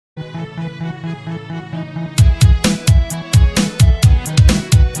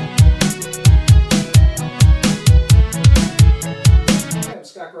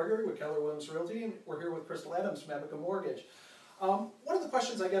Rachel Adams from Abaca Mortgage. One of the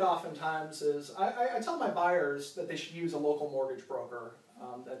questions I get oftentimes is, I tell my buyers that they should use a local mortgage broker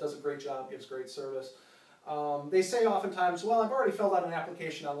that does a great job, gives great service. They say oftentimes, well, I've already filled out an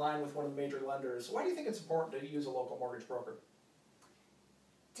application online with one of the major lenders. Why do you think it's important to use a local mortgage broker?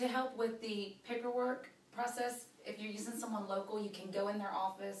 To help with the paperwork process, if you're using someone local, you can go in their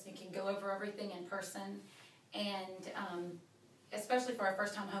office, you can go over everything in person, and especially for a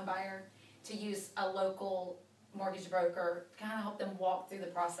first-time home buyer, to use a local mortgage broker to kind of help them walk through the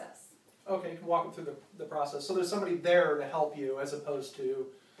process. Okay, you can walk them through the process. So there's somebody there to help you as opposed to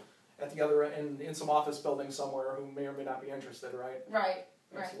at the other end in some office building somewhere who may or may not be interested, right? Right.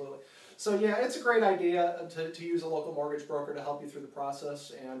 Absolutely. So yeah, it's a great idea to use a local mortgage broker to help you through the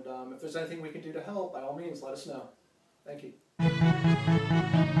process. And if there's anything we can do to help, by all means, let us know. Thank you.